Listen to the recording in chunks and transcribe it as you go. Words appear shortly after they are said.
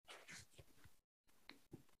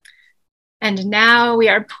And now we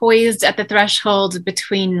are poised at the threshold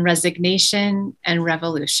between resignation and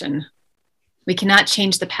revolution. We cannot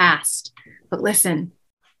change the past, but listen,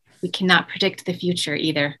 we cannot predict the future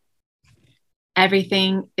either.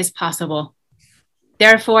 Everything is possible.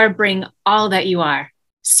 Therefore, bring all that you are,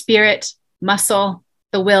 spirit, muscle,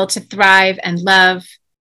 the will to thrive and love.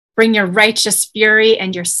 Bring your righteous fury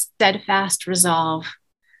and your steadfast resolve.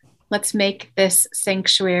 Let's make this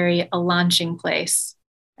sanctuary a launching place,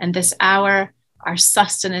 and this hour our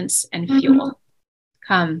sustenance and fuel.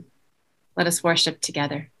 Come, let us worship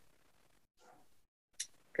together.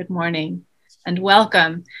 Good morning and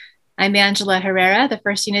welcome. I'm Angela Herrera,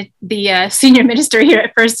 the senior minister here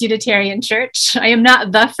at First Unitarian Church. I am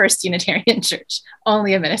not the First Unitarian Church,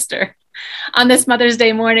 only a minister. On this Mother's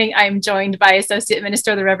Day morning, I am joined by Associate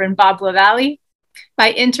Minister, the Reverend Bob LaValle, by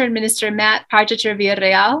Intern Minister Matt Pargeter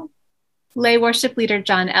Villarreal, lay worship leader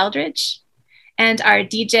John Eldridge, and our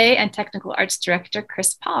DJ and Technical Arts Director,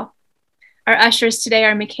 Chris Paul. Our ushers today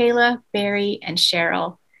are Michaela, Barry, and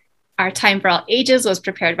Cheryl. Our Time for All Ages was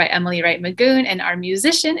prepared by Emily Wright Magoon, and our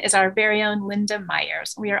musician is our very own Linda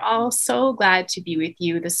Myers. We are all so glad to be with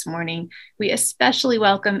you this morning. We especially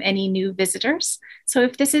welcome any new visitors. So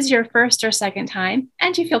if this is your first or second time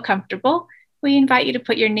and you feel comfortable, we invite you to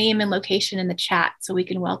put your name and location in the chat so we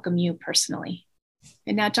can welcome you personally.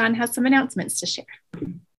 And now John has some announcements to share.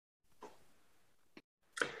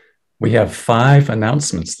 We have 5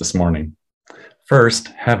 announcements this morning. First,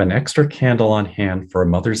 have an extra candle on hand for a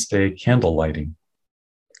Mother's Day candle lighting.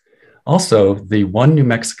 Also, the One New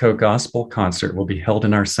Mexico Gospel Concert will be held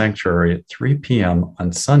in our sanctuary at 3 p.m.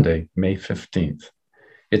 on Sunday, May 15th.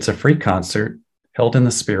 It's a free concert held in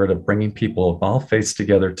the spirit of bringing people of all faiths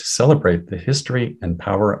together to celebrate the history and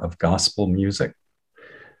power of gospel music.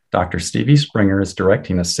 Dr. Stevie Springer is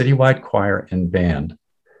directing a citywide choir and band.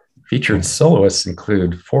 Featured soloists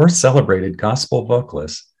include 4 celebrated gospel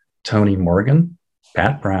vocalists, Tony Morgan,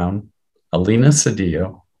 Pat Brown, Alina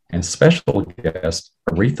Cedillo, and special guest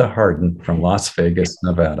Aretha Harden from Las Vegas,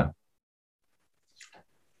 Nevada.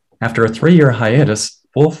 After a 3-year hiatus,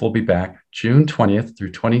 Wolf will be back June 20th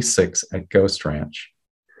through 26th at Ghost Ranch.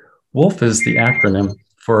 Wolf is the acronym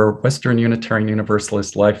for Western Unitarian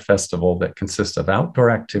Universalist Life Festival that consists of outdoor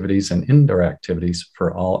activities and indoor activities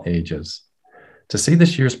for all ages. To see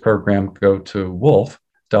this year's program, go to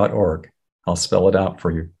wolf.org. I'll spell it out for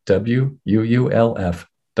you, WUULF.org.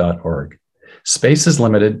 Space is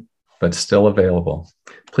limited, but still available.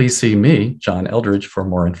 Please see me, John Eldridge, for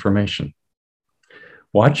more information.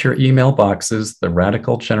 Watch your email boxes. The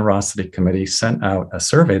Radical Generosity Committee sent out a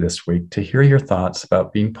survey this week to hear your thoughts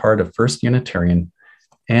about being part of First Unitarian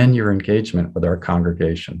and your engagement with our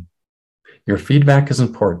congregation. Your feedback is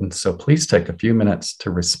important, so please take a few minutes to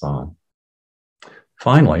respond.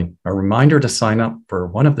 Finally, a reminder to sign up for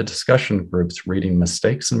one of the discussion groups reading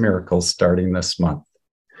Mistakes and Miracles starting this month.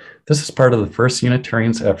 This is part of the First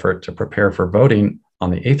Unitarian's effort to prepare for voting on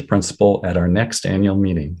the 8th principle at our next annual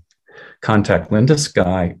meeting. Contact Linda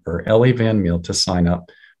Skye or Ellie Van Meel to sign up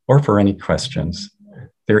or for any questions.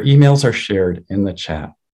 Their emails are shared in the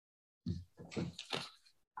chat.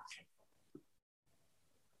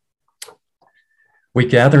 We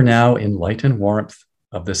gather now in light and warmth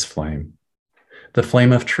of this flame. The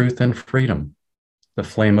flame of truth and freedom, the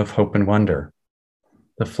flame of hope and wonder,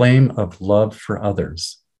 the flame of love for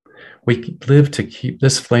others. We live to keep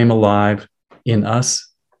this flame alive in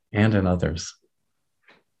us and in others.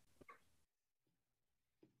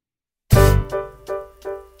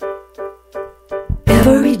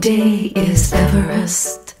 Every day is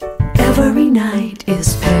Everest, every night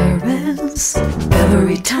is Paris,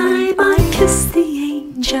 every time I kiss the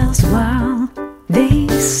angels while they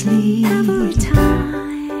sleep. Every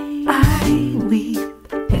time I weep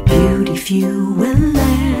at beauty few will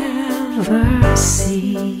ever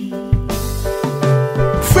see.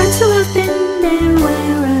 Friends who have been there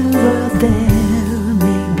wherever there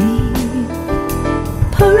may be,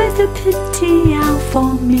 pour the pity out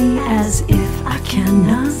for me as if I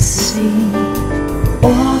cannot see.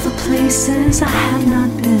 All the places I have not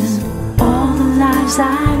been, all the lives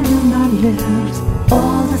I will not live,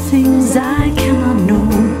 all the things I cannot know,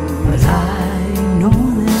 but I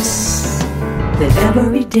know this, that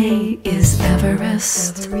every day is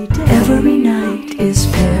Everest, every night is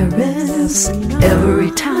Paris,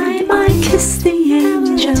 every time I kiss the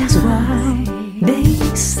angels while they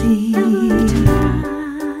sleep,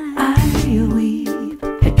 I weep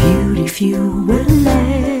at beauty few will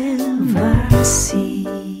ever see.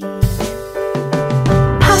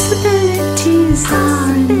 Possibilities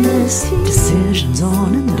are endless, decisions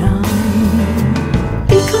on and on.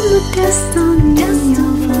 Become the destiny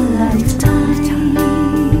of a lifetime.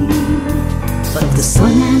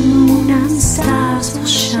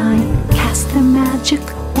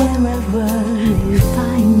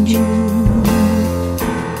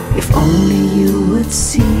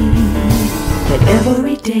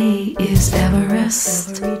 Every day is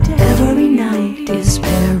Everest, every night is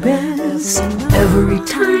Paris. Every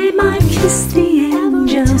time I kiss the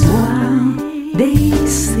angels while they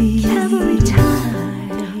sleep, every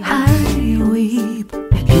time I weep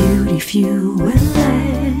at beauty few will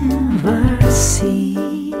ever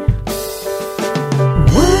see.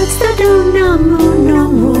 Words that do not move, no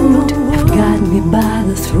root, have got me by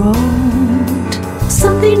the throat.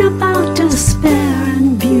 Something about despair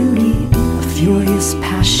and beauty, a furious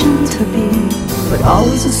passion to be, but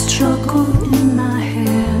always a struggle in my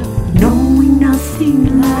head, knowing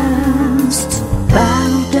nothing lasts.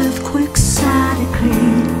 Battle, death, quixotic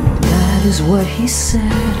greed, that is what he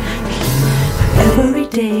said. Every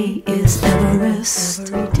day is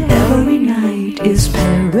Everest, every night is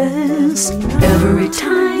Paris. Every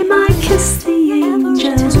time I kiss the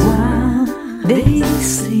angels while they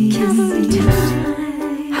sleep,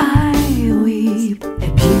 I weep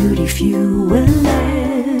at beauty few will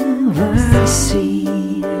ever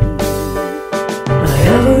see.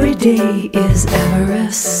 Every day is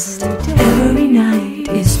Everest, every night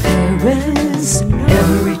is Paris.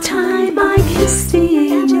 Every time I kiss the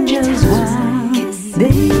angels while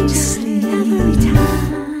they sleep,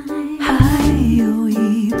 I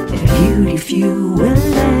weep at beauty few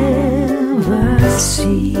will ever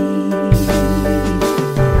see.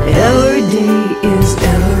 Every day is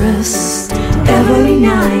Everest, every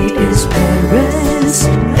night is Paris.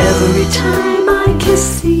 Every time I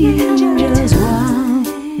kiss the angels while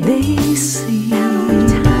they sleep,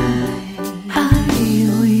 I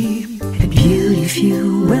weep at beauty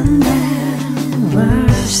few will ever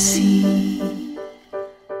see.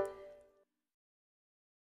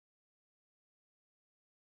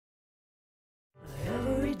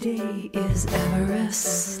 Every day is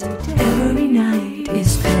Everest, every night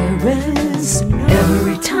is Paris.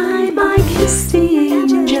 Every time I kiss the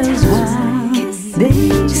angels while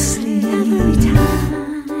they sleep,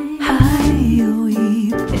 I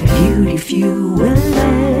weep at beauty few will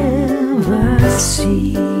ever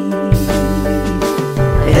see.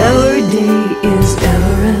 Every day is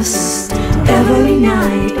Everest, every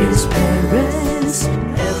night is Paris.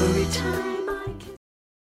 Every time I kiss.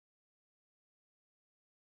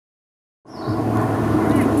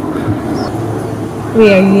 We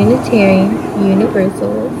are Unitarian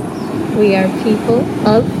Universalists. We are people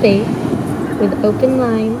of faith with open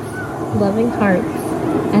minds, loving hearts,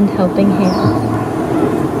 and helping hands.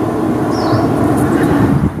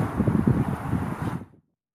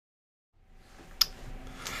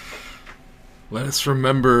 Let us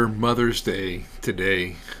remember Mother's Day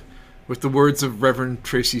today with the words of Reverend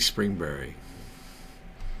Tracy Springberry.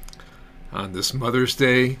 On this Mother's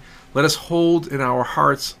Day, let us hold in our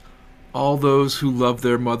hearts all those who love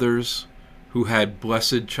their mothers, who had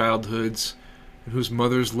blessed childhoods, and whose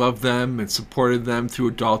mothers loved them and supported them through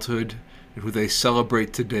adulthood, and who they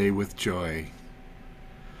celebrate today with joy.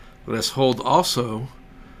 Let us hold also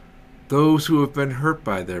those who have been hurt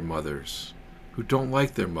by their mothers, who don't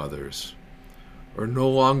like their mothers, or no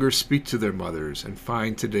longer speak to their mothers and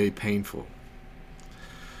find today painful.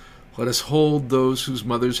 Let us hold those whose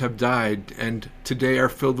mothers have died and today are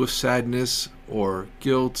filled with sadness or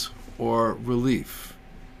guilt or relief.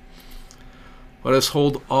 Let us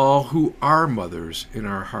hold all who are mothers in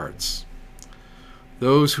our hearts.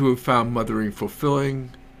 Those who have found mothering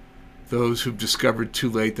fulfilling, those who've discovered too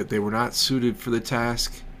late that they were not suited for the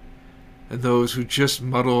task, and those who just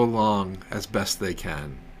muddle along as best they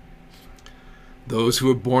can. Those who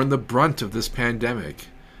have borne the brunt of this pandemic,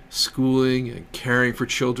 schooling and caring for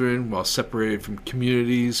children while separated from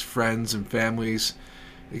communities, friends, and families,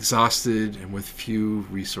 exhausted and with few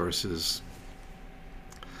resources.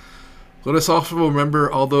 Let us also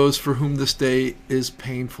remember all those for whom this day is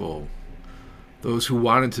painful, those who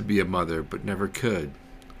wanted to be a mother but never could,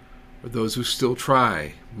 or those who still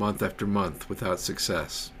try month after month without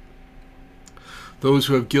success. Those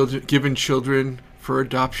who have given children for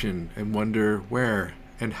adoption and wonder where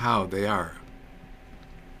and how they are.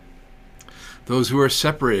 Those who are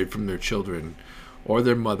separated from their children or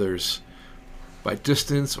their mothers by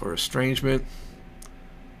distance or estrangement.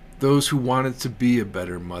 Those who wanted to be a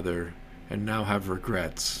better mother and now have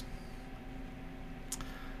regrets.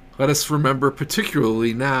 Let us remember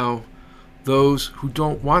particularly now those who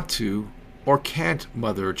don't want to or can't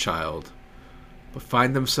mother a child, but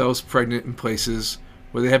find themselves pregnant in places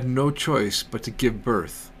where they have no choice but to give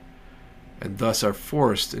birth, and thus are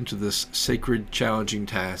forced into this sacred, challenging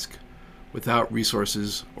task without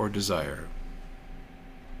resources or desire.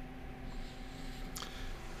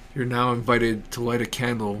 You're now invited to light a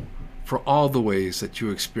candle for all the ways that you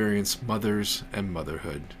experience mothers and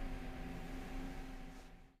motherhood.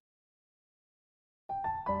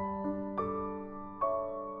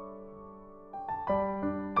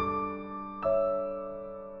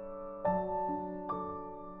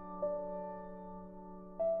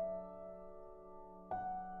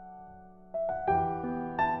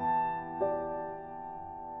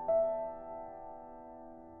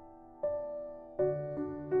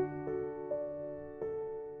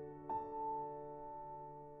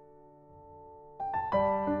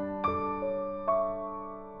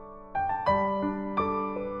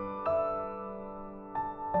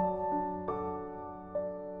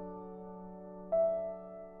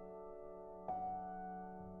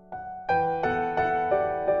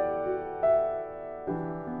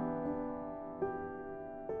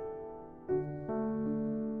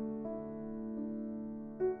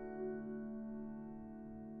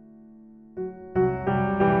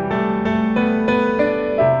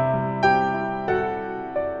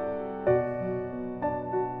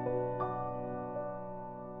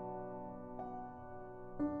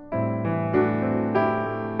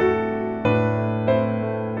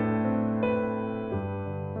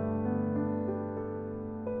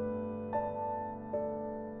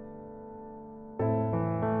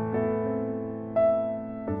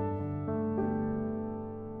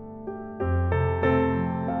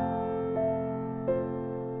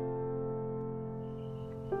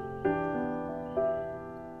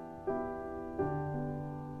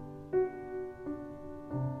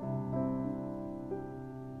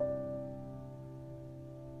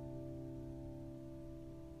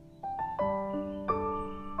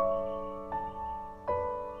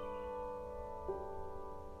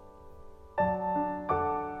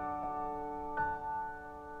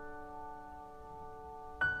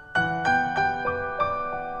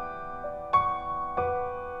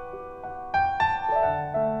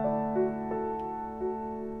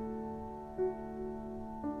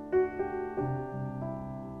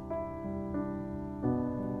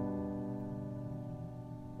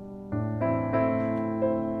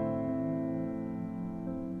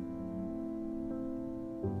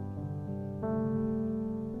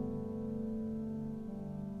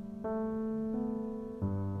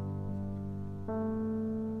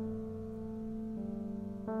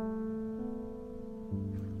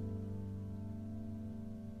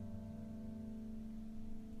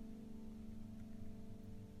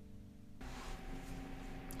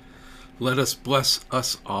 Let us bless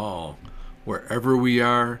us all, wherever we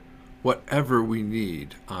are, whatever we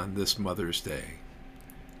need on this Mother's Day.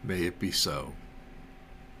 May it be so.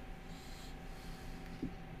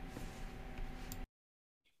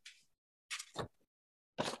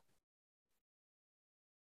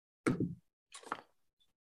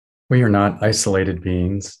 We are not isolated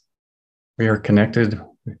beings. We are connected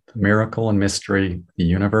with the miracle and mystery of the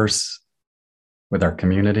universe, with our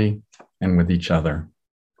community, and with each other.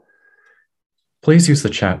 Please use the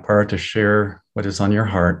chat bar to share what is on your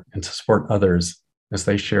heart and to support others as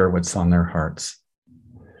they share what's on their hearts.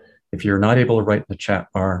 If you're not able to write in the chat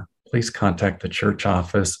bar, please contact the church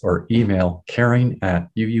office or email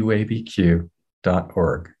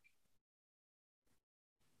caring@uuabq.org.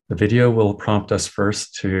 The video will prompt us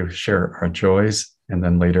first to share our joys, and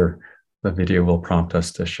then later the video will prompt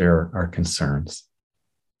us to share our concerns.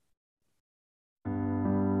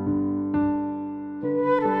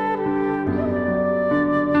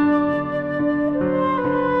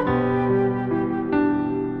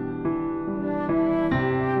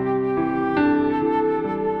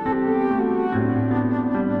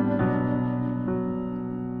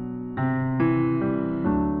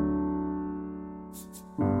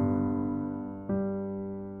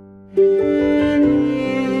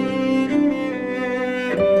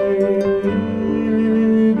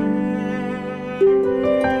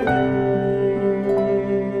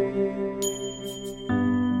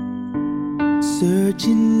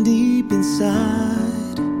 Searching deep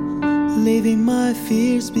inside, leaving my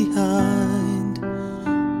fears behind,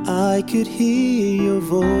 I could hear your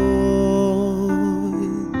voice,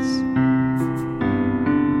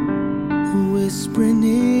 whispering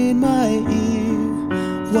in my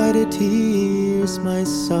ear, why the tears, my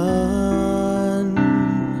son?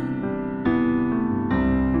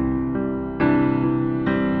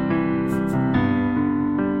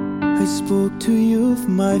 I spoke to you of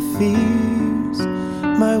my fears,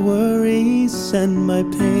 my worries and my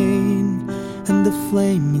pain, and the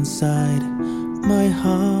flame inside my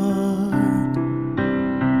heart.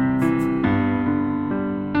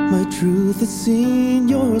 My truth is in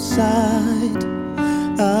your sight,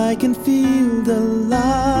 I can feel the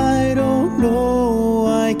light, oh no,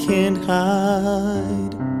 I can't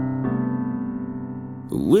hide.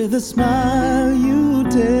 With a smile you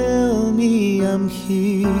tell me I'm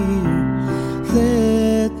here,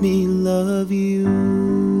 let me love you.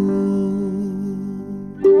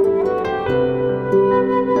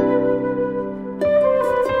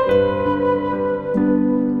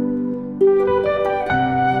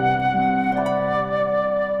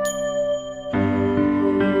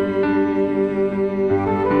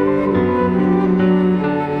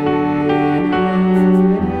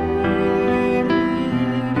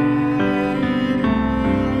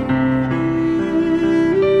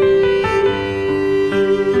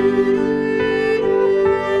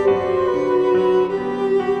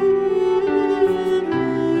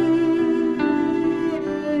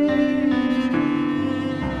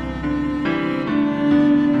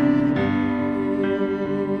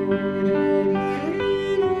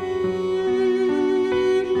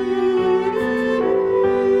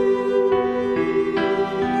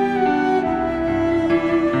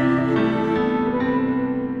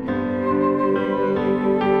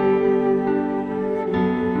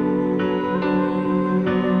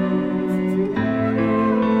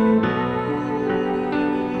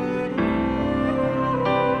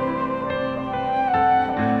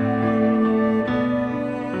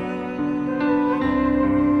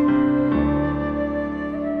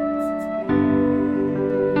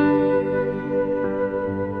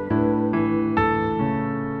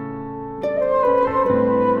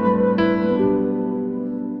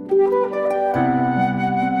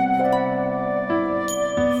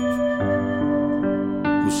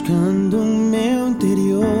 Buscando um meu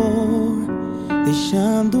interior,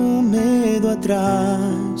 deixando o medo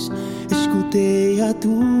atrás, escutei a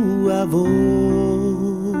tua voz,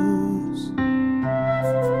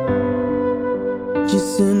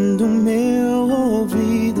 dizendo no meu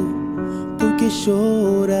ouvido, por que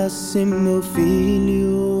choras, meu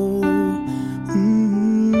filho?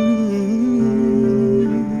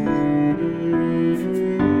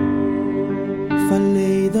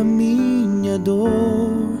 Falei da minha dor,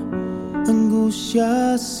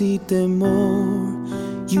 angústias e temor,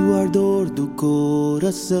 e o ardor do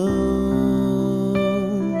coração.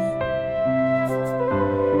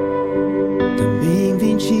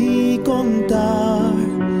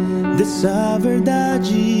 dessa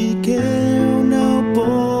verdade que eu não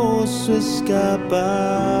posso escapar.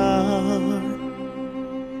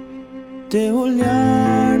 Teu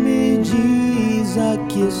olhar me diz: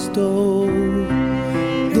 aqui estou,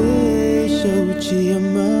 deixa eu te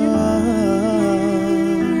amar.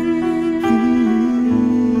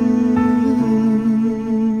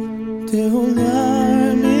 Teu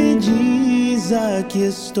olhar me diz: aqui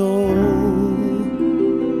estou,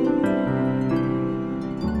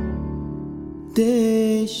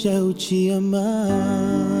 deixa eu te amar.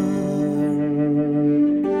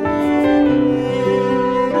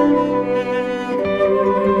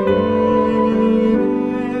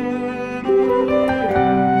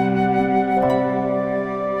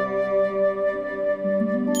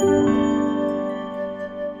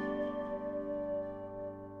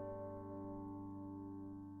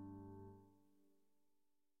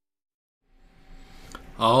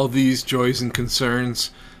 All these joys and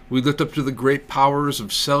concerns we lift up to the great powers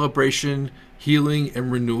of celebration, healing,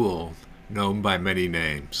 and renewal, known by many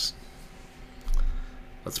names.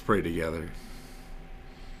 Let's pray together.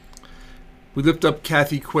 We lift up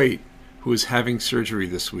Kathy Quate, who is having surgery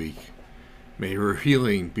this week. May her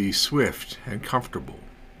healing be swift and comfortable.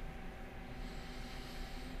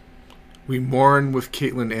 We mourn with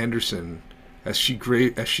Caitlin Anderson as she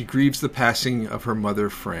grieves the passing of her mother,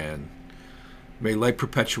 Fran. May light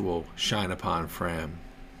perpetual shine upon Fran.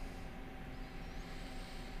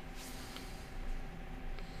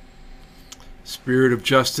 Spirit of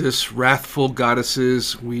justice, wrathful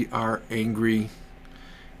goddesses, we are angry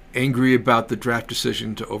about the draft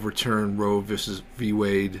decision to overturn Roe v.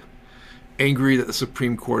 Wade, angry that the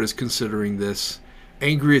Supreme Court is considering this,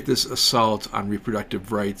 angry at this assault on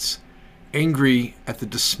reproductive rights, angry at the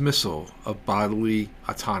dismissal of bodily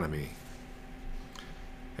autonomy.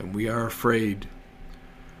 And we are afraid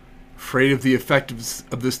of the effect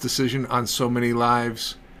of this decision on so many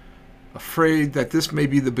lives, afraid that this may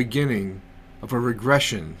be the beginning of a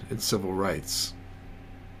regression in civil rights.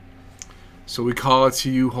 So we call it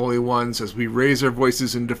to you, Holy Ones, as we raise our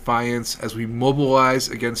voices in defiance, as we mobilize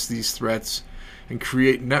against these threats and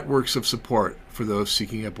create networks of support for those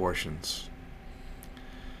seeking abortions.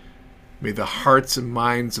 May the hearts and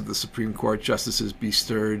minds of the Supreme Court justices be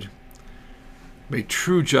stirred. May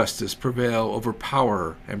true justice prevail over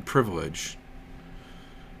power and privilege.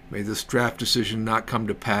 May this draft decision not come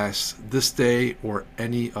to pass this day or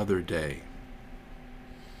any other day.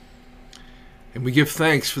 And we give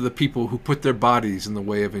thanks for the people who put their bodies in the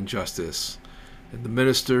way of injustice, and the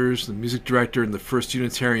ministers, the music director, and the First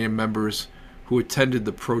Unitarian members who attended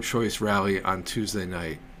the pro-choice rally on Tuesday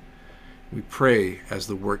night. We pray as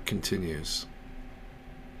the work continues.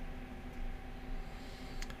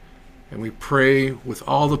 And we pray with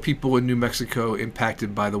all the people in New Mexico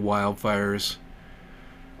impacted by the wildfires.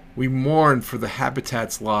 We mourn for the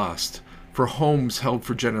habitats lost, for homes held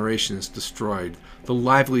for generations destroyed, the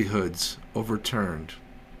livelihoods overturned.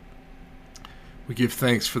 We give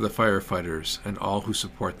thanks for the firefighters and all who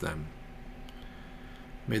support them.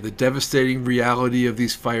 May the devastating reality of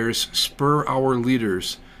these fires spur our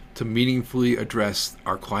leaders to meaningfully address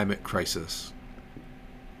our climate crisis.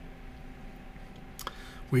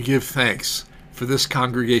 We give thanks for this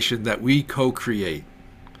congregation that we co-create.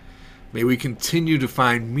 May we continue to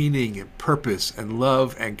find meaning and purpose and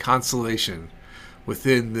love and consolation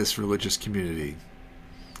within this religious community.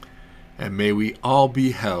 And may we all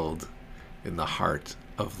be held in the heart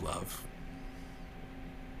of love.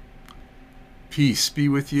 Peace be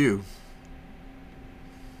with you.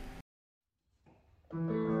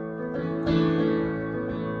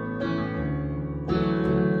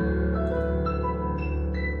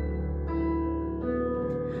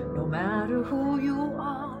 No matter who you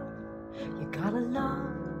are, you gotta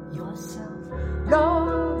love yourself.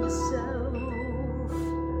 Love yourself.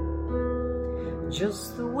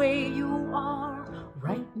 Just the way you are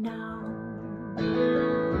right now.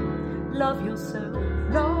 Love yourself.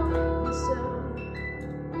 Love yourself.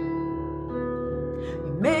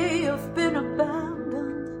 You may have been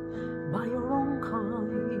abandoned by your own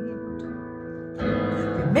kind.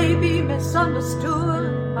 You may be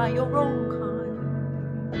misunderstood by your own kind.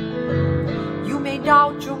 You may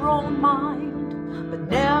doubt your own mind, but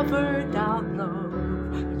never doubt love.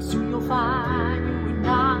 And soon you'll find you and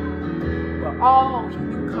I, we're all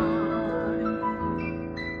humankind.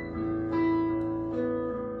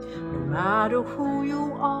 No matter who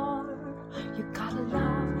you are, you gotta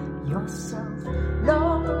love yourself.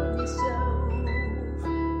 Love yourself.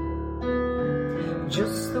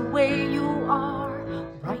 Just the way you are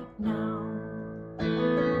right now.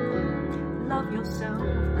 Love yourself.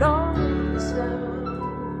 Love yourself.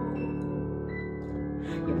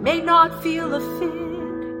 You may may not feel a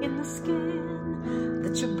fit in the skin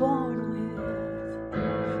that you're born with,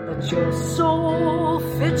 but your soul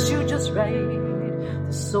fits you just right,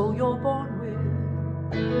 the soul you're born with.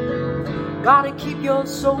 Gotta keep your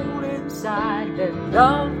soul inside, let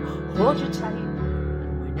love hold you tight,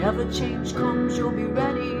 and whenever change comes you'll be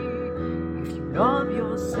ready if you love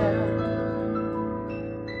yourself.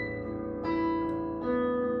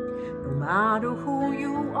 No matter who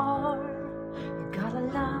you are, you gotta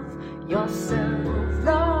love yourself,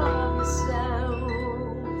 love yourself,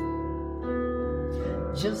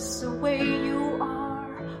 just the way you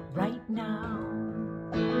are right now.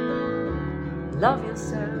 Love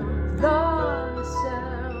yourself, love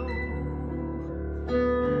yourself.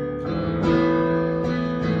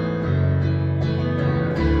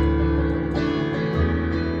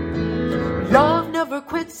 Love never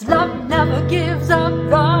quits, love never gives up,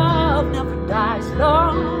 love never dies,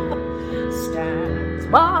 love stands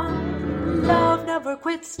by. Love never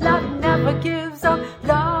quits, love never gives up,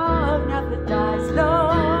 love never dies,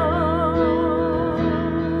 love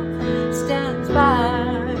stands by.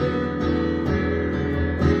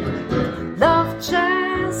 Love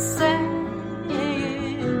transcends,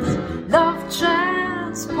 love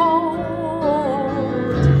transports,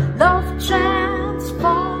 love transforms,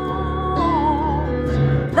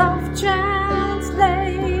 love translates,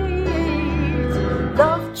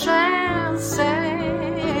 love transcends,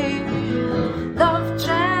 love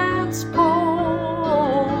transports,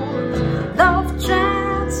 love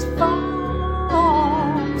transforms,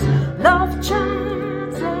 love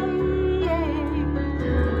translates,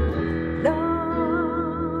 love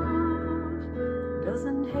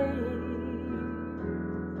doesn't hate.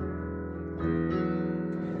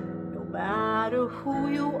 No matter who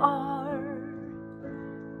you are,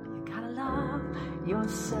 you gotta love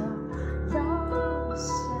yourself, love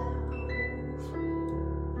yourself,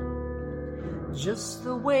 just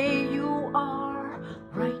the way you are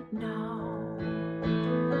right now.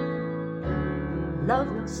 Love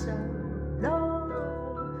yourself, love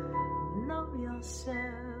yourself.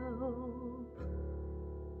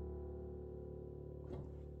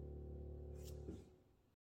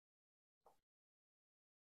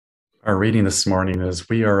 Our reading this morning is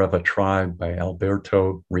We Are of a Tribe by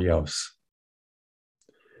Alberto Rios.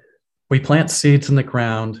 We plant seeds in the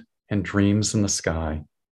ground and dreams in the sky,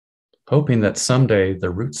 hoping that someday the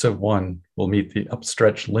roots of one will meet the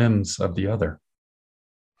upstretched limbs of the other.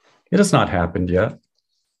 It has not happened yet.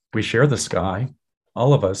 We share the sky,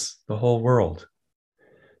 all of us, the whole world.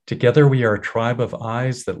 Together we are a tribe of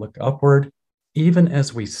eyes that look upward, even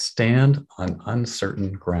as we stand on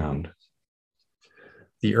uncertain ground.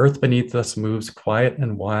 The earth beneath us moves quiet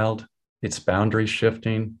and wild, its boundaries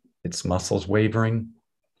shifting, its muscles wavering.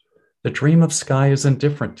 The dream of sky is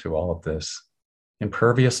indifferent to all of this,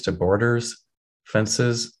 impervious to borders,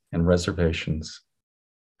 fences, and reservations.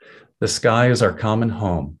 The sky is our common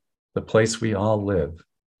home, the place we all live.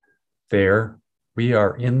 There, we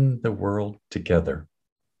are in the world together.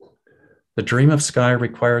 The dream of sky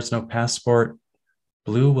requires no passport.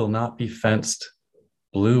 Blue will not be fenced.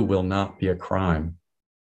 Blue will not be a crime.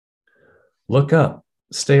 Look up,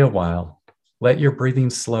 stay a while, let your breathing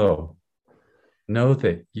slow. Know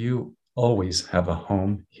that you always have a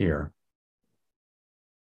home here.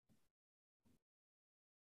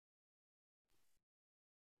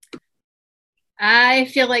 I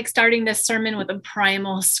feel like starting this sermon with a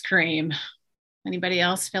primal scream. Anybody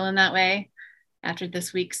else feeling that way after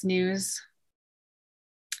this week's news?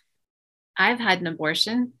 I've had an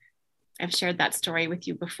abortion. I've shared that story with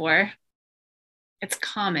you before. It's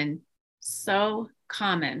common, so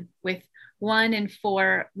common, with 1 in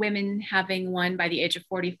 4 women having one by the age of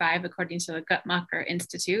 45, according to the Guttmacher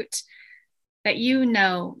Institute, that you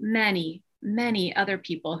know many, many other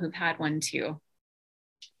people who've had one too.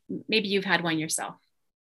 Maybe you've had one yourself.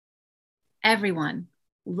 Everyone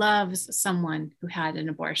loves someone who had an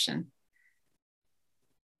abortion.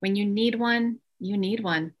 When you need one, you need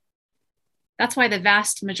one. That's why the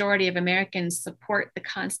vast majority of Americans support the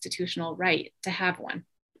constitutional right to have one.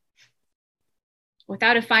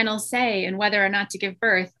 Without a final say in whether or not to give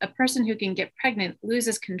birth, a person who can get pregnant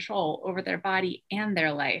loses control over their body and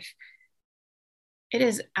their life. It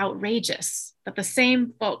is outrageous that the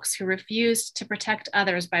same folks who refused to protect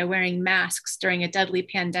others by wearing masks during a deadly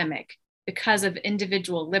pandemic because of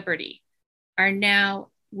individual liberty are now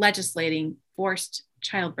legislating forced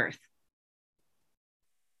childbirth.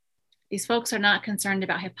 These folks are not concerned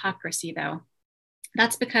about hypocrisy, though.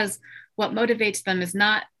 That's because what motivates them is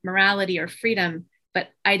not morality or freedom, but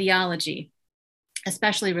ideology,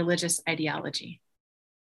 especially religious ideology.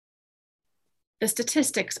 The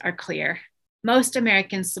statistics are clear. Most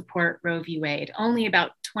Americans support Roe v. Wade. Only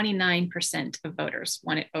about 29% of voters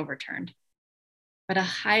want it overturned. But a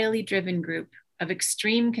highly driven group of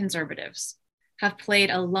extreme conservatives have played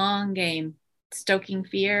a long game, stoking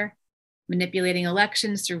fear, manipulating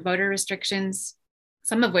elections through voter restrictions,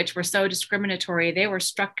 some of which were so discriminatory they were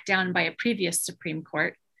struck down by a previous Supreme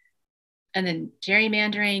Court, and then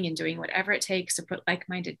gerrymandering and doing whatever it takes to put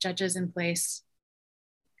like-minded judges in place.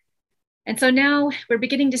 And so now we're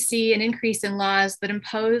beginning to see an increase in laws that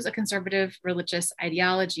impose a conservative religious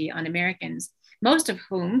ideology on Americans, most of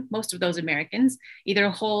those Americans either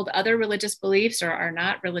hold other religious beliefs or are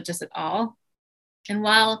not religious at all. And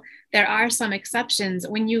while there are some exceptions,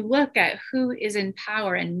 when you look at who is in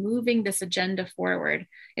power and moving this agenda forward,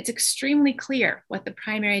 it's extremely clear what the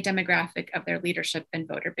primary demographic of their leadership and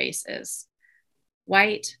voter base is: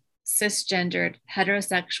 white, cisgendered,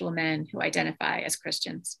 heterosexual men who identify as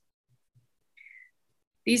Christians.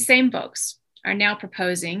 These same folks are now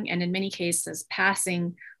proposing, and in many cases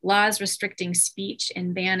passing, laws restricting speech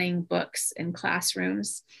and banning books in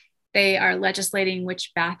classrooms. They are legislating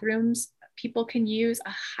which bathrooms people can use,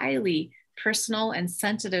 a highly personal and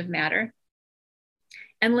sensitive matter,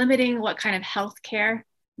 and limiting what kind of health care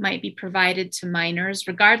might be provided to minors,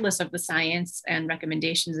 regardless of the science and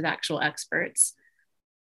recommendations of actual experts.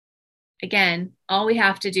 Again, all we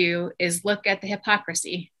have to do is look at the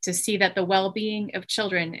hypocrisy to see that the well-being of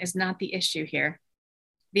children is not the issue here.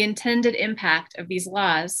 The intended impact of these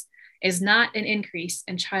laws is not an increase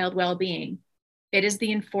in child well-being. It is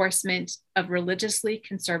the enforcement of religiously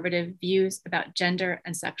conservative views about gender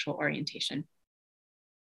and sexual orientation.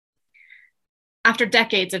 After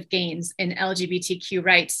decades of gains in LGBTQ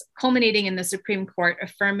rights, culminating in the Supreme Court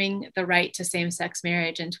affirming the right to same-sex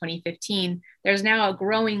marriage in 2015, there's now a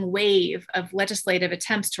growing wave of legislative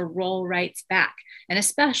attempts to roll rights back, and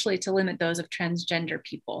especially to limit those of transgender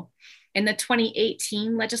people. In the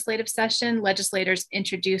 2018 legislative session, legislators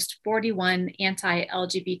introduced 41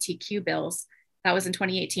 anti-LGBTQ bills. That was in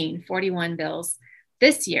 2018, 41 bills.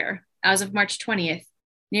 This year, as of March 20th,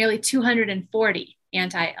 nearly 240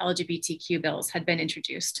 anti-LGBTQ bills had been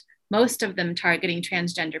introduced, most of them targeting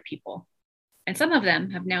transgender people. And some of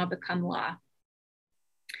them have now become law.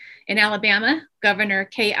 In Alabama, Governor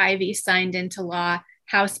Kay Ivey signed into law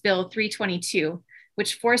House Bill 322,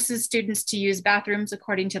 which forces students to use bathrooms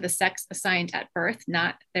according to the sex assigned at birth,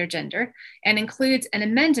 not their gender, and includes an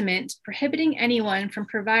amendment prohibiting anyone from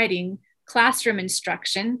providing classroom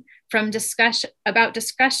instruction about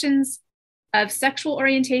discussions of sexual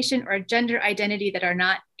orientation or gender identity that are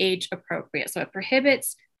not age appropriate. So it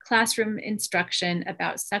prohibits classroom instruction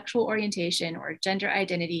about sexual orientation or gender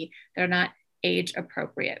identity that are not age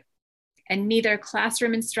appropriate. And neither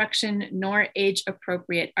classroom instruction nor age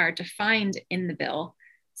appropriate are defined in the bill.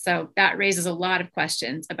 So that raises a lot of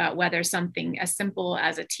questions about whether something as simple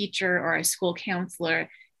as a teacher or a school counselor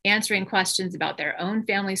answering questions about their own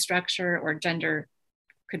family structure or gender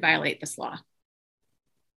could violate this law.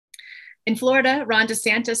 In Florida, Ron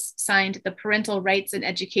DeSantis signed the Parental Rights in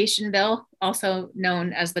Education Bill, also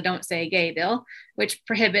known as the Don't Say Gay Bill, which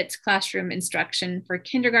prohibits classroom instruction for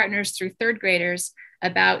kindergartners through third graders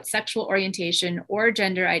about sexual orientation or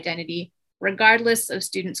gender identity, regardless of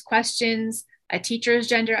students' questions, a teacher's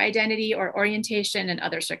gender identity or orientation, and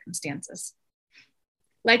other circumstances.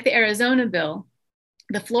 Like the Arizona bill,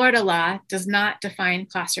 the Florida law does not define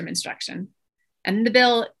classroom instruction. And the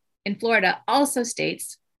bill in Florida also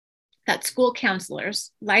states that school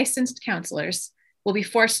counselors, licensed counselors, will be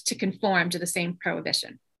forced to conform to the same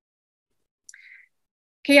prohibition.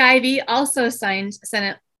 Kay Ivey also signed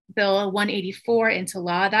Senate Bill 184 into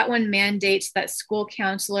law. That one mandates that school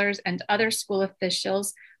counselors and other school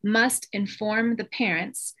officials must inform the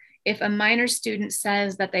parents if a minor student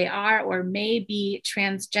says that they are or may be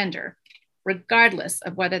transgender, regardless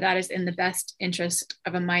of whether that is in the best interest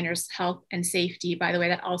of a minor's health and safety. By the way,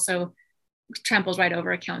 that also tramples right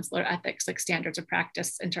over a counselor ethics, like standards of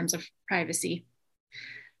practice in terms of privacy.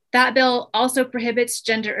 That bill also prohibits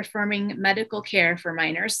gender-affirming medical care for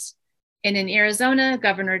minors. And in Arizona,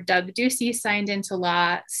 Governor Doug Ducey signed into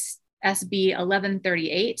law SB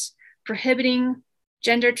 1138, prohibiting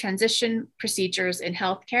gender transition procedures in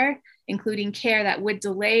healthcare, including care that would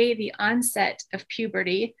delay the onset of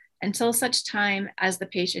puberty until such time as the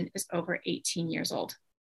patient is over 18 years old.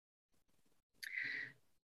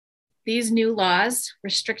 These new laws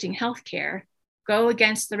restricting healthcare go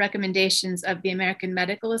against the recommendations of the American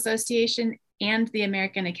Medical Association and the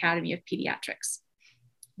American Academy of Pediatrics.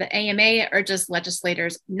 The AMA urges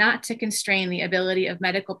legislators not to constrain the ability of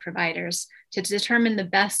medical providers to determine the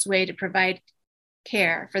best way to provide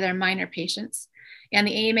care for their minor patients, And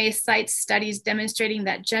the AMA cites studies demonstrating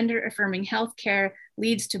that gender-affirming healthcare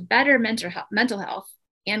leads to better mental health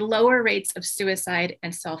and lower rates of suicide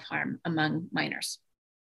and self-harm among minors.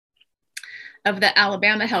 Of the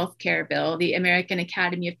Alabama healthcare bill, the American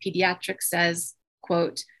Academy of Pediatrics says,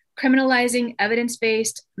 quote, criminalizing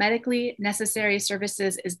evidence-based, medically necessary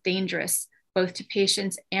services is dangerous, both to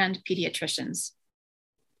patients and pediatricians.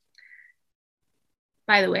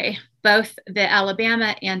 By the way, both the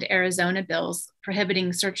Alabama and Arizona bills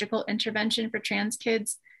prohibiting surgical intervention for trans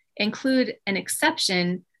kids include an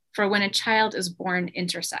exception for when a child is born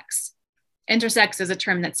intersex. Intersex is a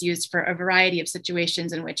term that's used for a variety of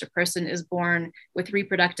situations in which a person is born with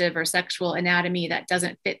reproductive or sexual anatomy that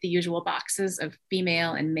doesn't fit the usual boxes of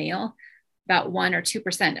female and male. About 1 or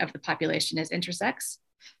 2% of the population is intersex.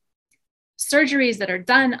 Surgeries that are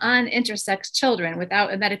done on intersex children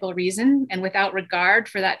without a medical reason and without regard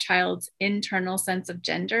for that child's internal sense of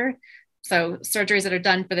gender. So surgeries that are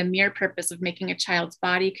done for the mere purpose of making a child's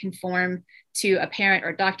body conform to a parent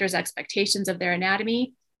or doctor's expectations of their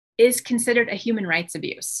anatomy is considered a human rights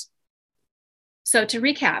abuse. So to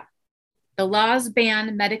recap, the laws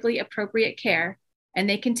ban medically appropriate care, and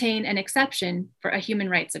they contain an exception for a human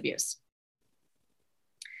rights abuse.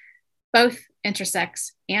 Both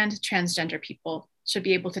intersex and transgender people should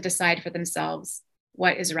be able to decide for themselves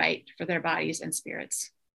what is right for their bodies and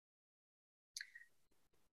spirits.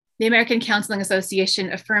 The American Counseling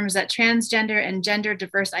Association affirms that transgender and gender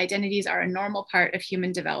diverse identities are a normal part of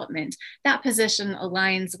human development. That position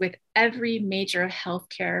aligns with every major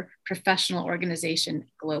healthcare professional organization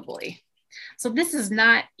globally. So this is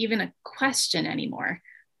not even a question anymore.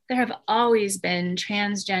 There have always been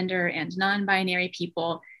transgender and non-binary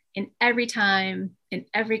people in every time, in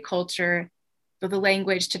every culture, though the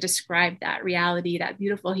language to describe that reality, that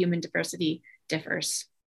beautiful human diversity, differs.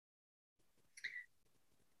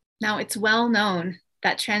 Now, it's well known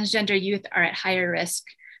that transgender youth are at higher risk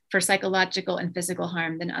for psychological and physical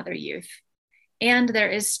harm than other youth. And there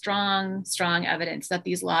is strong evidence that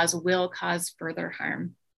these laws will cause further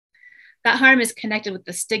harm. That harm is connected with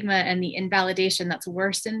the stigma and the invalidation that's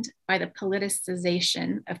worsened by the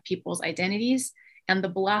politicization of people's identities and the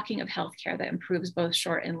blocking of healthcare that improves both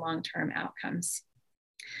short and long-term outcomes.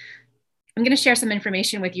 I'm going to share some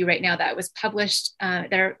information with you right now that was published.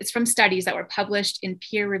 It's from studies that were published in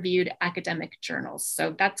peer-reviewed academic journals.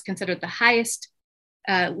 So that's considered the highest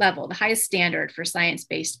level, the highest standard for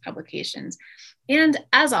science-based publications. And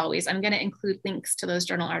as always, I'm going to include links to those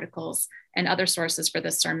journal articles and other sources for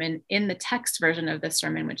this sermon in the text version of this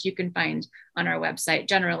sermon, which you can find on our website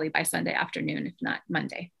generally by Sunday afternoon, if not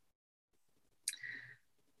Monday.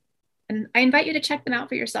 And I invite you to check them out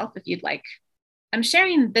for yourself if you'd like. I'm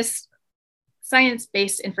sharing this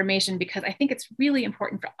science-based information because I think it's really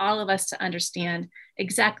important for all of us to understand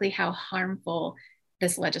exactly how harmful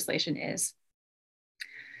this legislation is.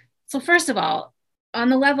 So first of all, on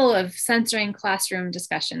the level of censoring classroom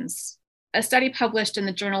discussions, a study published in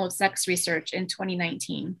the Journal of Sex Research in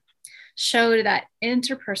 2019 showed that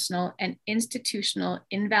interpersonal and institutional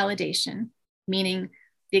invalidation, meaning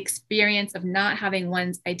the experience of not having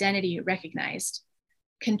one's identity recognized,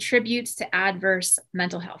 contributes to adverse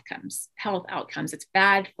mental health outcomes. It's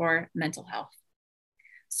bad for mental health.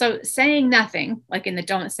 So saying nothing, like in the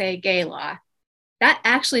Don't Say Gay law, that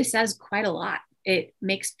actually says quite a lot. It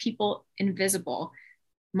makes people invisible,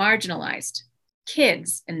 marginalized,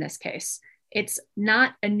 kids in this case. It's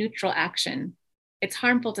not a neutral action. It's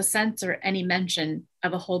harmful to censor any mention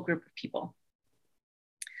of a whole group of people.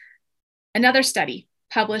 Another study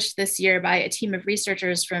published this year by a team of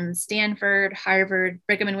researchers from Stanford, Harvard,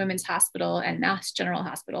 Brigham and Women's Hospital, and Mass General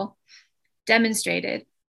Hospital demonstrated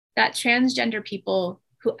that transgender people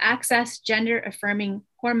who access gender-affirming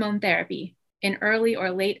hormone therapy in early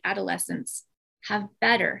or late adolescence have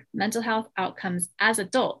better mental health outcomes as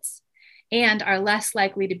adults and are less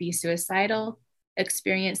likely to be suicidal,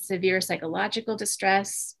 experience severe psychological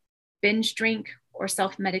distress, binge drink, or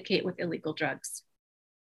self-medicate with illegal drugs.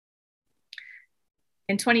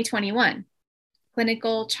 In 2021,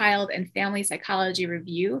 Clinical Child and Family Psychology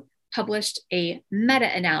Review published a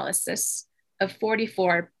meta-analysis of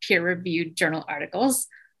 44 peer-reviewed journal articles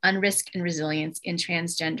on risk and resilience in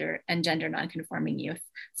transgender and gender nonconforming youth.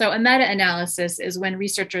 So a meta-analysis is when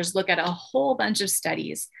researchers look at a whole bunch of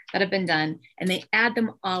studies that have been done and they add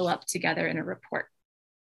them all up together in a report.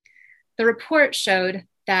 The report showed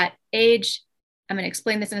that age, I'm going to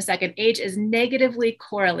explain this in a second, age is negatively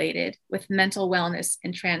correlated with mental wellness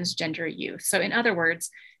in transgender youth. So in other words,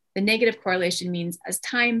 the negative correlation means as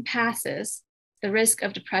time passes, the risk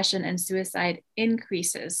of depression and suicide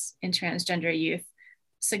increases in transgender youth,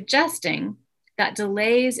 suggesting that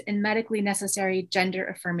delays in medically necessary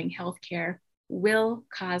gender-affirming healthcare will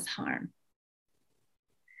cause harm.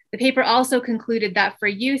 The paper also concluded that for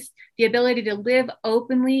youth, the ability to live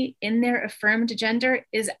openly in their affirmed gender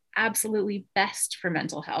is absolutely best for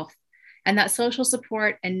mental health, and that social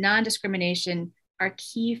support and non-discrimination are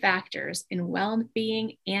key factors in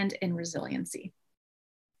well-being and in resiliency.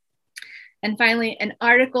 And finally, an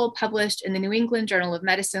article published in the New England Journal of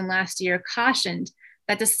Medicine last year cautioned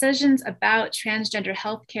that decisions about transgender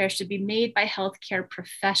healthcare should be made by healthcare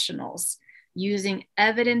professionals using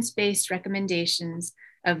evidence-based recommendations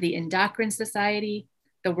of the Endocrine Society,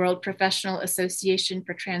 the World Professional Association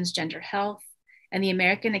for Transgender Health, and the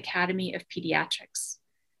American Academy of Pediatrics,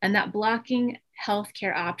 and that blocking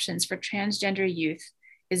healthcare options for transgender youth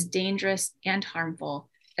is dangerous and harmful,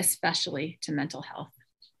 especially to mental health.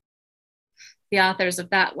 The authors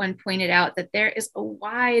of that one pointed out that there is a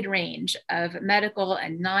wide range of medical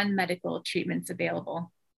and non-medical treatments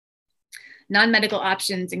available. Non-medical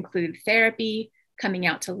options include therapy, coming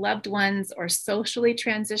out to loved ones, or socially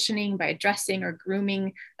transitioning by dressing or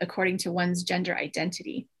grooming according to one's gender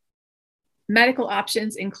identity. Medical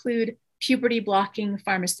options include puberty blocking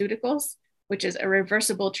pharmaceuticals, which is a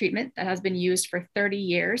reversible treatment that has been used for 30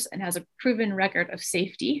 years and has a proven record of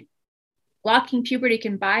safety. Blocking puberty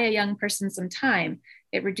can buy a young person some time.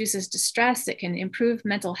 It reduces distress. It can improve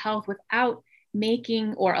mental health without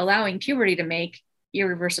making or allowing puberty to make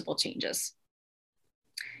irreversible changes.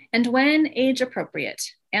 And when age appropriate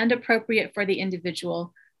and appropriate for the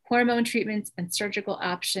individual, hormone treatments and surgical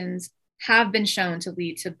options have been shown to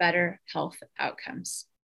lead to better health outcomes.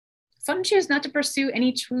 Some choose not to pursue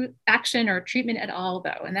any action or treatment at all,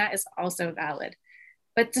 though, and that is also valid.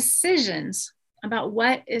 But decisions about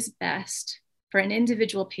what is best for an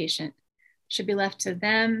individual patient should be left to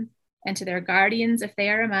them and to their guardians if they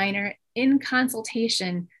are a minor, in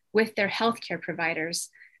consultation with their healthcare providers.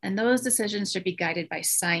 And those decisions should be guided by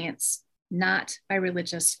science, not by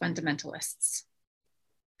religious fundamentalists.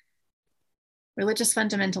 Religious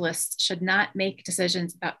fundamentalists should not make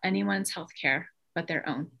decisions about anyone's healthcare but their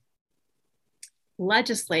own.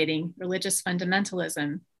 Legislating religious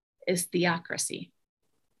fundamentalism is theocracy.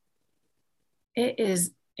 It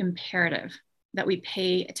is imperative that we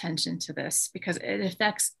pay attention to this because it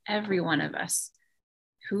affects every one of us,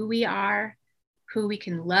 who we are, who we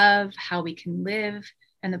can love, how we can live,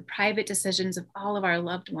 and the private decisions of all of our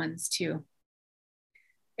loved ones too.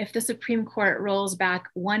 If the Supreme Court rolls back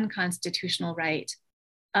one constitutional right,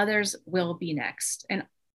 others will be next. And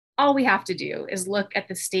all we have to do is look at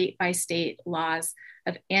the state-by-state laws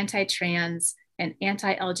of anti-trans and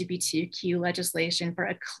anti-LGBTQ legislation for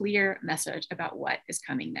a clear message about what is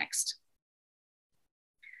coming next.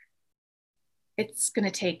 It's going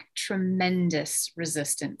to take tremendous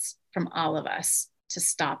resistance from all of us to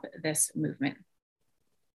stop this movement,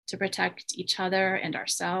 to protect each other and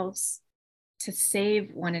ourselves, to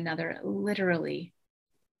save one another literally.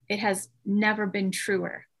 It has never been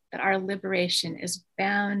truer that our liberation is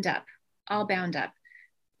bound up, all bound up.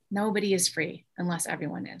 Nobody is free unless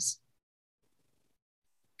everyone is.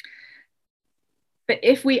 But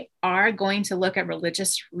if we are going to look at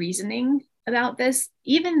religious reasoning about this,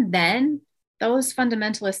 even then, those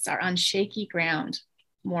fundamentalists are on shaky ground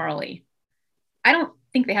morally. I don't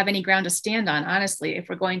think they have any ground to stand on, honestly, if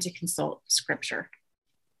we're going to consult scripture.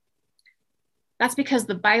 That's because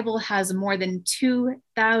the Bible has more than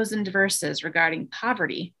 2,000 verses regarding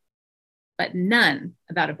poverty, but none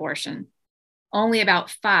about abortion, only about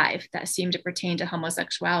 5 that seem to pertain to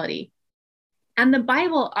homosexuality. And the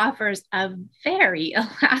Bible offers a very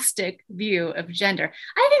elastic view of gender.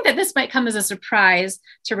 I think that this might come as a surprise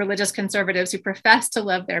to religious conservatives who profess to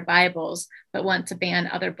love their Bibles, but want to ban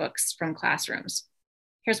other books from classrooms.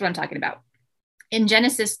 Here's what I'm talking about. In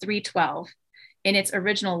Genesis 3:12, in its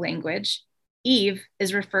original language, Eve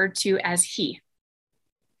is referred to as he.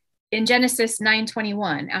 In Genesis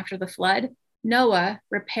 9:21, after the flood, Noah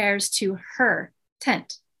repairs to her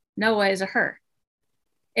tent. Noah is a her.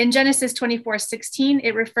 In Genesis 24:16,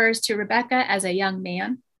 it refers to Rebekah as a young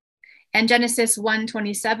man. And Genesis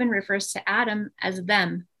 1:27 refers to Adam as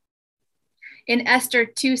them. In Esther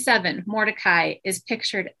 2:7, Mordecai is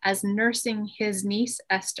pictured as nursing his niece,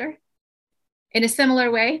 Esther. In a similar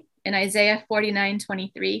way, in Isaiah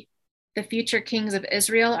 49:23, the future kings of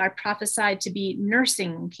Israel are prophesied to be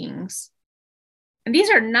nursing kings. And these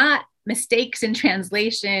are not mistakes in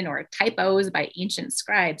translation or typos by ancient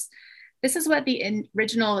scribes. This is what the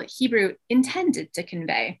original Hebrew intended to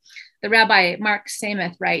convey. The Rabbi Mark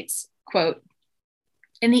Samath writes, quote,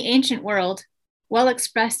 "In the ancient world,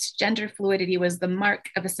 well-expressed gender fluidity was the mark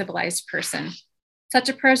of a civilized person. Such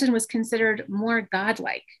a person was considered more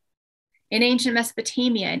godlike. In ancient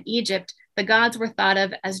Mesopotamia and Egypt, the gods were thought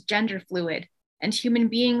of as gender fluid, and human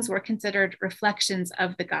beings were considered reflections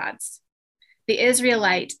of the gods. The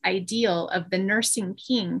Israelite ideal of the nursing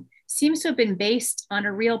king seems to have been based on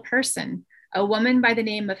a real person, a woman by the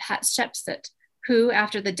name of Hatshepsut, who,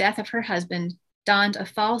 after the death of her husband, donned a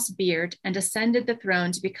false beard and ascended the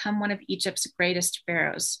throne to become one of Egypt's greatest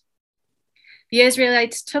pharaohs. The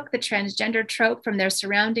Israelites took the transgender trope from their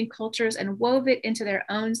surrounding cultures and wove it into their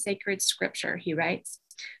own sacred scripture, he writes.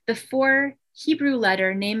 The 4 Hebrew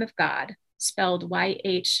letter name of God, spelled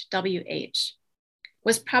YHWH,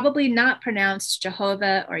 was probably not pronounced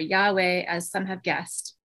Jehovah or Yahweh, as some have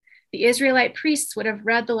guessed. The Israelite priests would have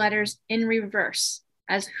read the letters in reverse,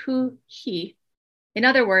 as Hu, he. In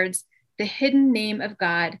other words, the hidden name of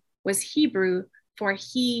God was Hebrew for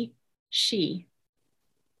he, she.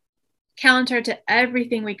 Counter to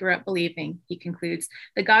everything we grew up believing, he concludes,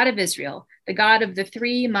 the God of Israel, the God of the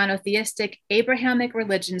 3 monotheistic Abrahamic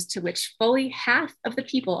religions to which fully half of the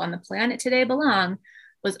people on the planet today belong,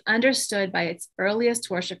 was understood by its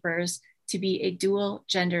earliest worshipers to be a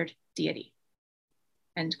dual-gendered deity.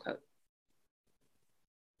 End quote.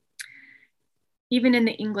 Even in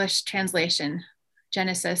the English translation,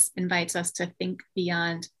 Genesis invites us to think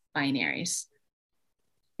beyond binaries.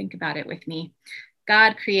 Think about it with me.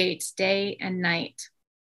 God creates day and night,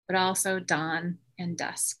 but also dawn and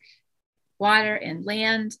dusk, water and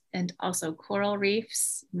land, and also coral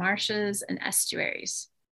reefs, marshes, and estuaries.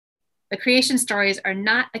 The creation stories are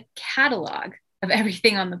not a catalog of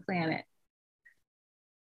everything on the planet.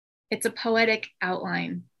 It's a poetic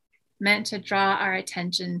outline meant to draw our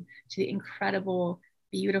attention to the incredible,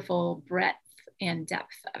 beautiful breadth and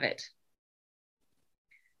depth of it.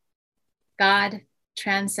 God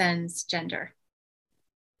transcends gender.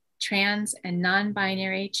 Trans and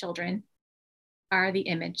non-binary children are the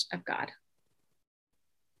image of God.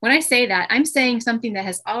 When I say that, I'm saying something that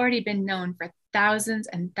has already been known for thousands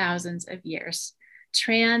and thousands of years.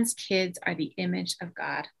 Trans kids are the image of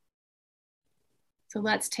God. So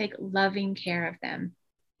let's take loving care of them,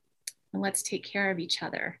 and let's take care of each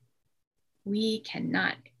other. We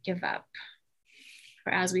cannot give up.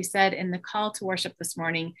 For as we said in the call to worship this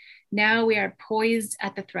morning, now we are poised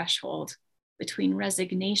at the threshold between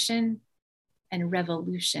resignation and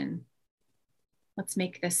revolution. Let's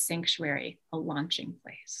make this sanctuary a launching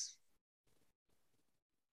place.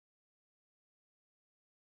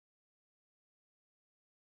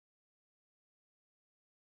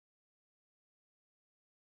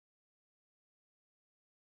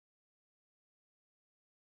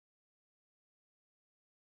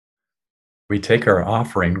 We take our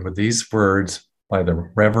offering with these words by the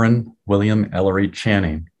Reverend William Ellery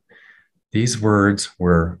Channing. These words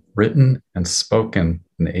were written and spoken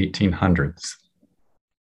in the 1800s.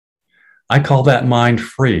 I call that mind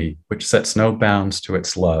free, which sets no bounds to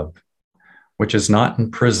its love, which is not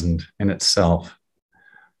imprisoned in itself,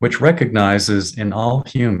 which recognizes in all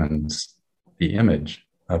humans the image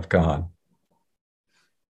of God.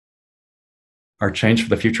 Our Change for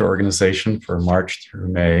the Future organization for March through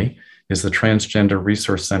May is the Transgender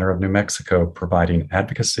Resource Center of New Mexico, providing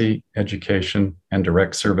advocacy, education, and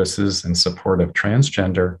direct services in support of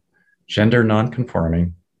transgender, gender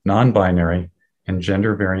nonconforming, non-binary, and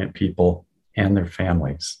gender variant people and their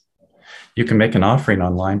families. You can make an offering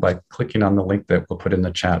online by clicking on the link that we'll put in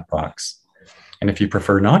the chat box. And if you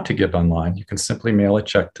prefer not to give online, you can simply mail a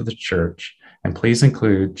check to the church, and please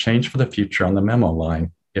include Change for the Future on the memo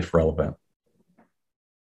line if relevant.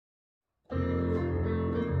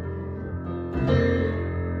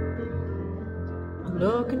 I'm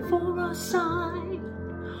looking for a sign,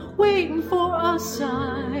 waiting for a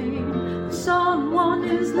sign. Someone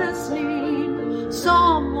is listening,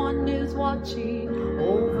 someone is watching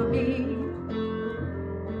over me.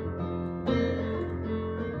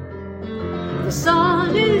 The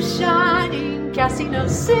sun is shining, casting a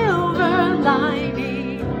silver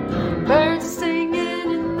lining. Birds are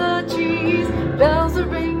singing in the trees, bells are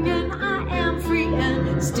ringing, I am free,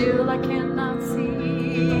 and still I cannot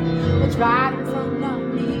see what's right in front of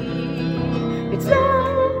me. It's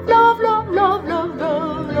love, love, love, love, love,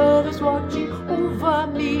 love, love is watching over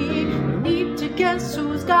me. You need to guess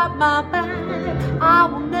who's got my back. I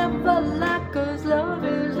will never lack, 'cause love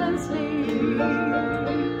is listening.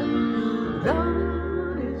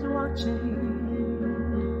 Love is watching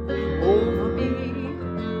over me.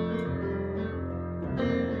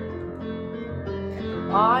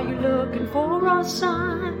 Are you looking for a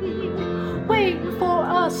sign? Waiting for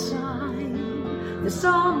a sign that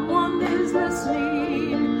someone is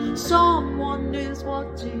listening, someone is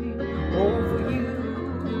watching over you.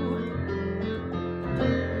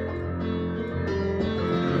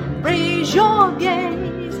 Raise your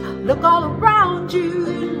gaze. Look all around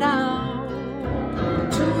you now.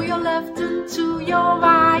 To your left and to your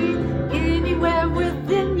right, anywhere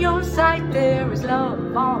within your sight, there is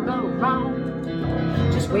love all around,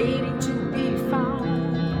 just waiting to be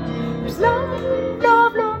found. There's love,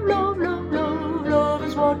 love, love, love, love, love. Love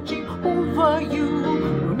is watching over you.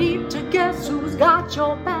 No need to guess who's got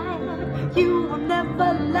your back. You will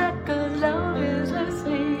never lack, 'cause love is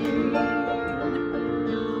listening.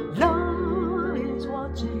 Love is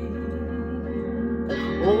watching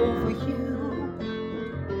over you.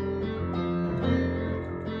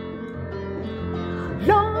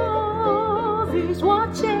 Love is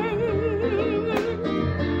watching.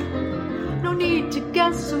 No need to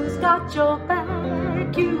guess who's got your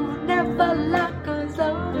back. You will never lack, 'cause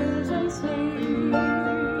love is listening.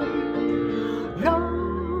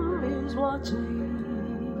 Love is watching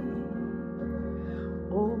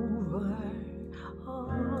over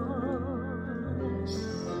us.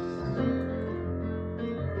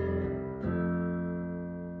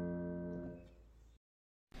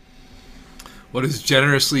 What is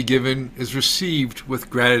generously given is received with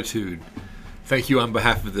gratitude. Thank you on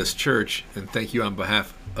behalf of this church, and thank you on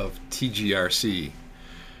behalf of TGRC.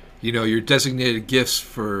 You know, your designated gifts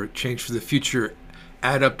for Change for the Future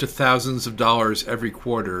add up to thousands of dollars every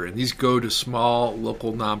quarter, and these go to small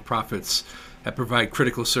local nonprofits that provide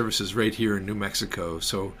critical services right here in New Mexico.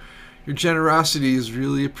 So your generosity is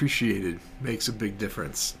really appreciated, makes a big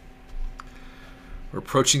difference. We're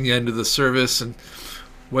approaching the end of the service, and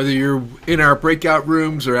whether you're in our breakout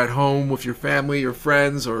rooms or at home with your family or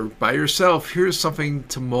friends or by yourself, here's something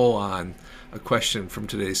to mull on, a question from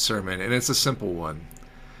today's sermon, and it's a simple one.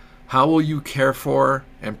 How will you care for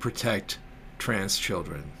and protect trans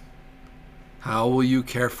children? How will you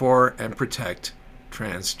care for and protect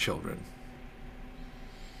trans children?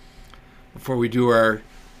 Before we do our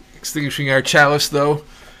extinguishing our chalice, though,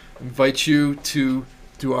 I invite you to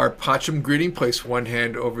do our Pacham greeting. Place one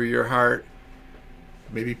hand over your heart.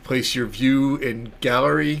 Maybe place your view in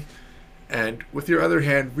gallery, and with your other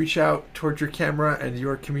hand, reach out towards your camera and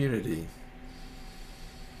your community.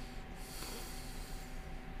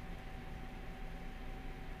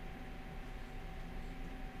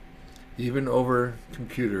 Even over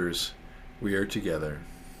computers, we are together.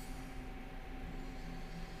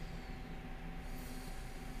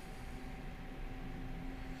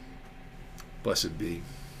 Blessed be.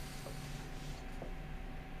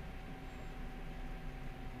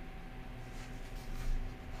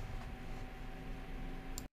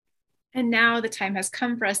 And now the time has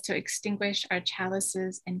come for us to extinguish our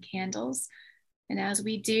chalices and candles. And as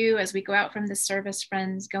we do, as we go out from the service,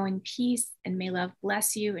 friends, go in peace, and may love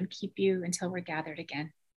bless you and keep you until we're gathered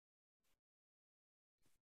again.